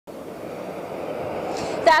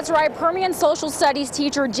That's right. Permian social studies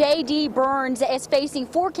teacher Jay Dee Burns is facing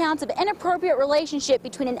 4 counts of inappropriate relationship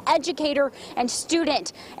between an educator and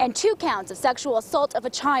student and 2 counts of sexual assault of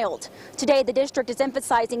a child. Today, the district is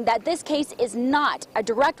emphasizing that this case is not a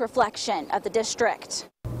direct reflection of the district.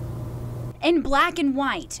 In black and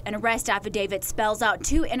white, an arrest affidavit spells out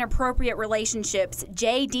 2 inappropriate relationships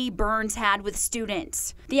Jay Dee Burns had with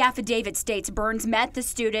students. The affidavit states Burns met the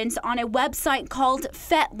students on a website called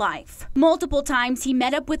FetLife. Multiple times he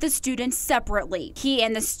met up with the students separately. He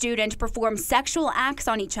and the student performed sexual acts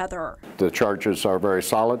on each other. The charges are very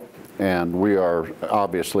solid, and we are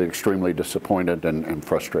obviously extremely disappointed and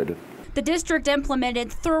frustrated. The district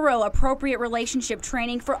implemented thorough appropriate relationship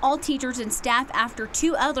training for all teachers and staff after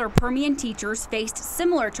 2 other Permian teachers faced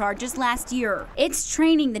similar charges last year. It's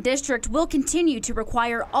training the district will continue to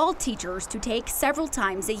require all teachers to take several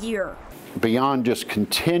times a year. Beyond just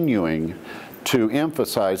continuing to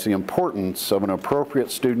emphasize the importance of an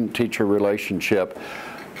appropriate student-teacher relationship,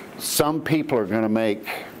 some people are going to make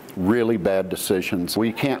really bad decisions.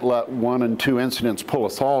 We can't let 1 and 2 incidents pull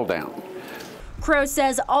us all down. Crowe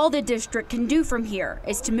says all the district can do from here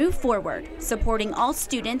is to move forward, supporting all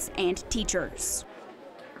students and teachers.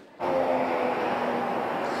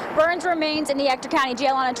 Burns remains in the Ector County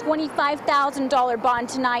Jail on a $25,000 bond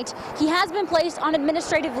tonight. He has been placed on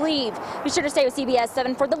administrative leave. Be sure to stay with CBS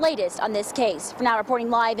 7 for the latest on this case. For now, reporting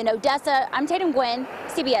live in ODESSA, I'm Tatum Gwynn,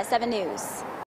 CBS 7 News.